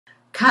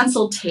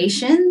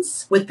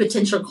Consultations with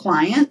potential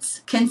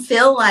clients can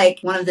feel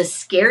like one of the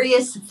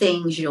scariest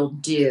things you'll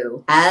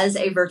do as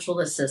a virtual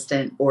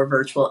assistant or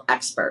virtual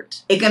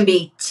expert. It can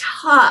be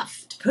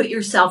tough to put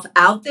yourself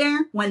out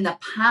there when the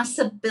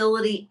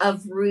possibility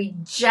of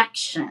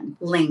rejection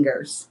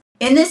lingers.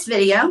 In this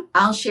video,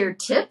 I'll share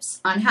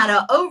tips on how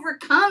to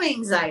overcome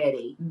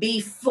anxiety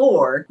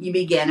before you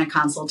begin a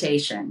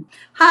consultation.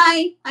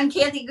 Hi, I'm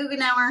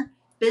Goughenour,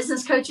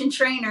 business coach and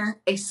trainer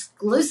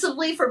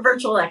exclusively for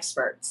virtual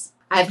experts.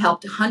 I've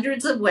helped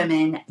hundreds of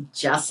women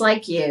just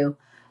like you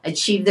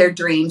achieve their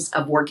dreams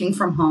of working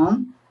from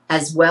home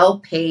as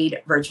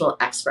well-paid virtual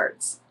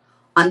experts.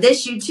 On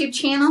this YouTube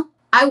channel,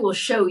 I will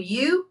show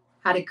you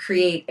how to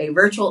create a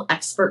virtual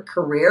expert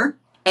career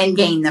and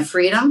gain the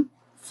freedom,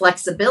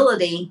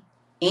 flexibility,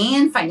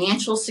 and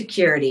financial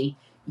security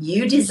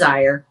you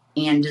desire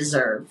and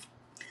deserve.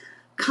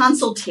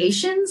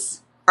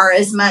 Consultations are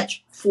as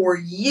much for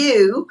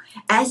you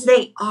as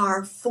they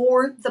are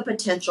for the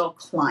potential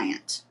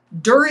client.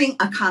 During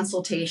a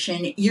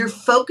consultation, you're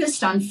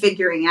focused on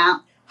figuring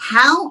out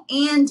how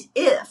and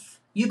if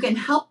you can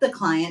help the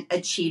client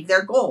achieve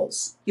their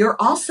goals. You're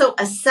also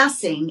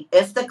assessing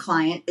if the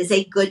client is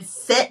a good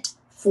fit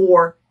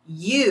for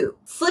you.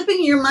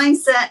 Flipping your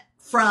mindset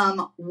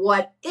from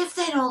what if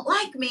they don't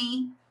like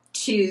me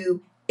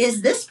to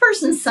is this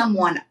person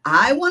someone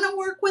I want to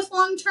work with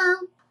long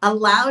term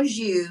allows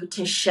you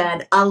to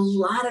shed a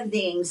lot of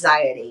the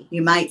anxiety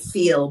you might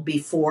feel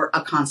before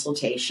a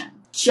consultation.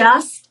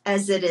 Just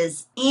as it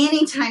is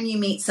anytime you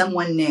meet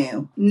someone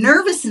new,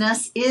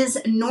 nervousness is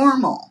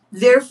normal.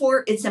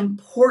 Therefore, it's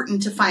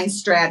important to find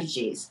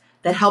strategies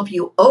that help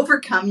you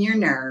overcome your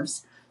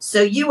nerves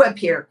so you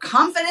appear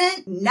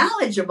confident,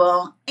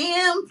 knowledgeable,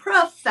 and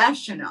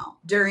professional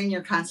during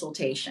your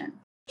consultation.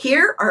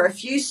 Here are a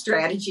few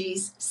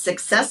strategies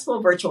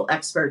successful virtual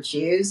experts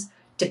use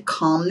to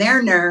calm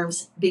their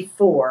nerves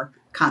before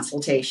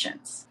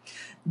consultations.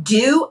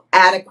 Do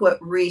adequate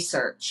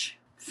research.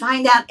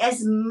 Find out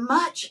as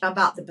much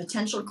about the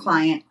potential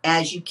client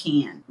as you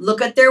can.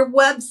 Look at their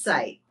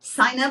website.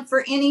 Sign up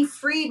for any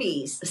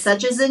freebies,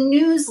 such as a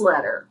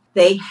newsletter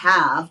they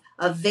have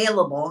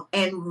available,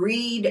 and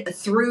read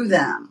through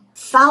them.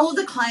 Follow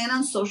the client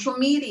on social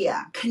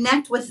media.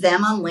 Connect with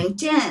them on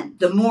LinkedIn.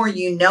 The more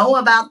you know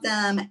about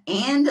them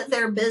and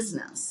their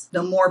business,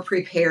 the more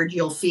prepared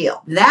you'll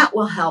feel. That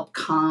will help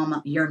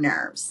calm your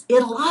nerves.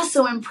 It'll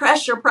also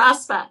impress your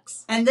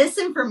prospects. And this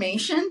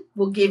information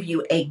will give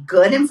you a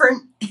good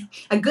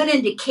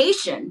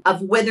indication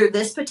of whether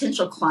this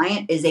potential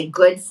client is a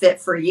good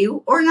fit for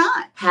you or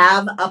not.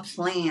 Have a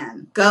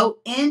plan. Go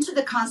into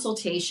the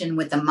consultation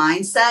with the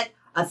mindset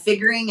of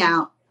figuring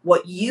out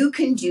what you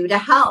can do to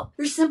help.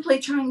 You're simply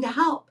trying to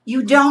help.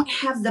 You don't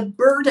have the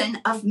burden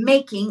of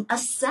making a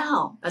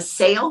sale. A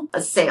sale?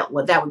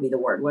 Well, that would be the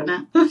word,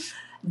 wouldn't it?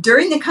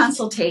 During the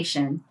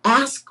consultation,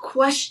 ask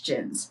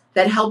questions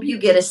that help you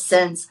get a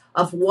sense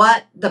of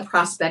what the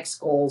prospect's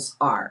goals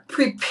are.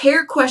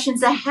 Prepare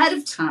questions ahead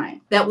of time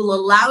that will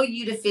allow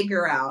you to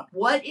figure out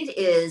what it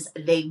is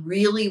they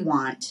really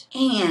want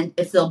and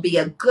if they'll be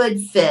a good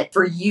fit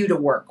for you to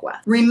work with.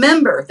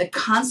 Remember, the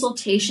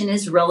consultation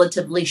is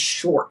relatively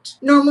short,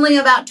 normally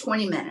about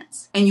 20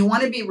 minutes, and you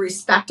want to be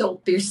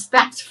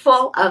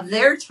respectful of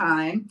their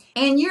time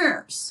and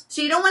yours.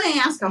 So you don't want to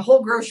ask a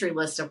whole grocery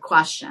list of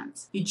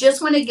questions. You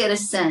just want to get a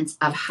sense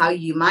of how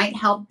you might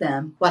help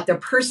them, what their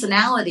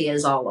personality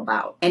is all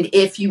about, and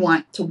if you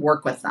want to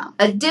work with them.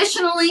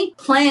 Additionally,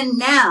 plan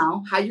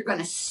now how you're going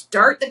to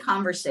start the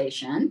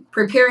conversation.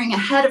 Preparing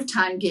ahead of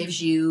time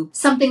gives you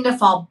something to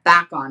fall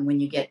back on when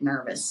you get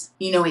nervous.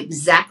 You know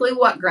exactly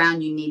what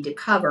ground you need to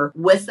cover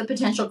with the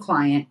potential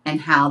client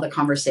and how the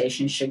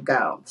conversation should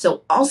go.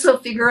 So also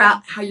figure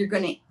out how you're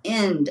going to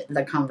end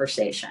the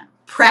conversation.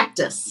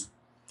 Practice.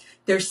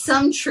 There's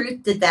some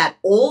truth to that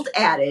old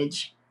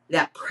adage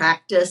that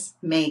practice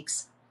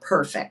makes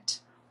perfect.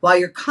 While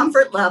your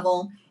comfort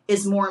level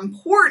is more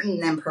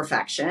important than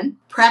perfection,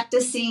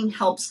 practicing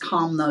helps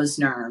calm those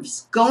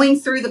nerves. Going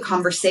through the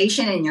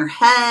conversation in your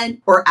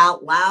head or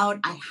out loud,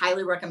 I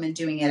highly recommend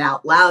doing it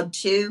out loud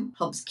too,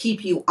 helps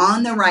keep you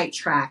on the right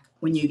track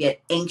when you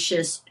get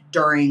anxious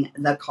during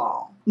the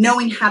call.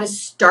 Knowing how to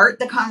start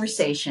the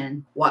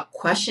conversation, what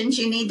questions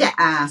you need to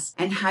ask,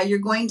 and how you're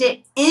going to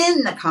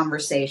end the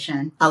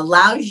conversation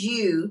allows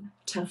you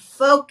to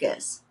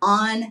focus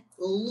on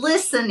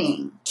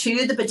listening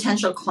to the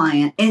potential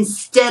client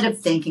instead of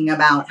thinking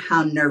about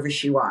how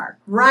nervous you are.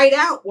 Write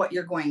out what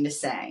you're going to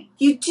say.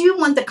 You do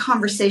want the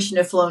conversation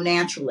to flow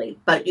naturally,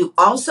 but you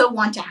also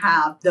want to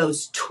have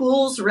those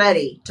tools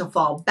ready to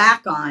fall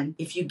back on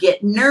if you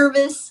get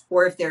nervous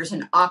or if there's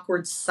an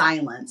awkward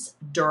silence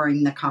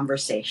during the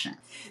conversation.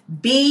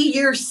 Be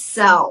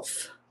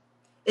yourself.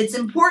 It's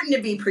important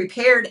to be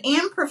prepared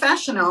and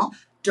professional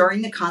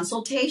during the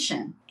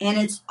consultation. And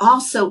it's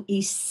also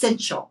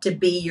essential to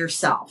be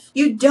yourself.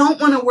 You don't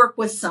want to work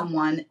with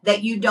someone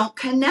that you don't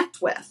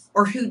connect with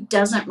or who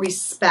doesn't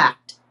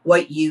respect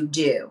what you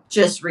do.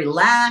 Just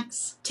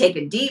relax, take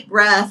a deep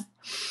breath,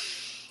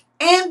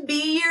 and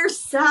be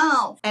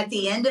yourself. At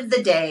the end of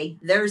the day,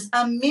 there's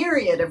a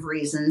myriad of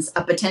reasons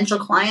a potential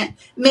client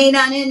may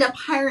not end up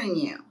hiring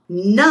you,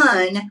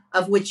 none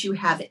of which you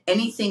have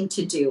anything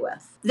to do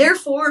with.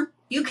 Therefore,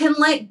 you can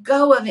let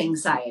go of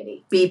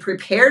anxiety. Be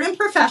prepared and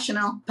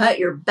professional, put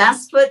your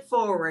best foot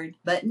forward,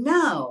 but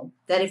know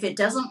that if it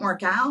doesn't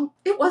work out,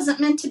 it wasn't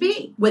meant to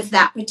be with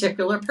that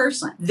particular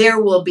person. There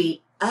will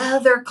be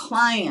other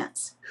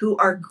clients who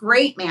are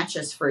great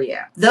matches for you.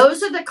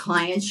 Those are the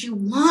clients you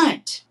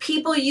want,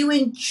 people you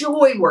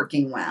enjoy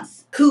working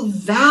with, who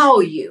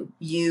value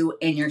you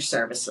and your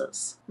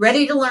services.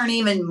 Ready to learn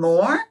even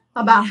more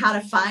about how to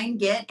find,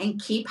 get,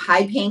 and keep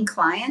high-paying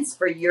clients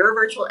for your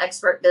virtual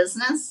expert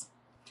business?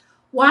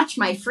 Watch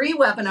my free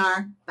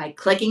webinar by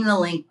clicking the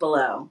link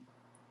below.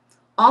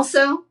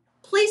 Also,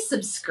 please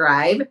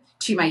subscribe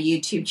to my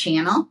YouTube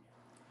channel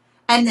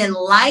and then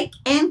like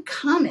and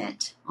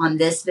comment on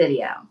this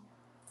video.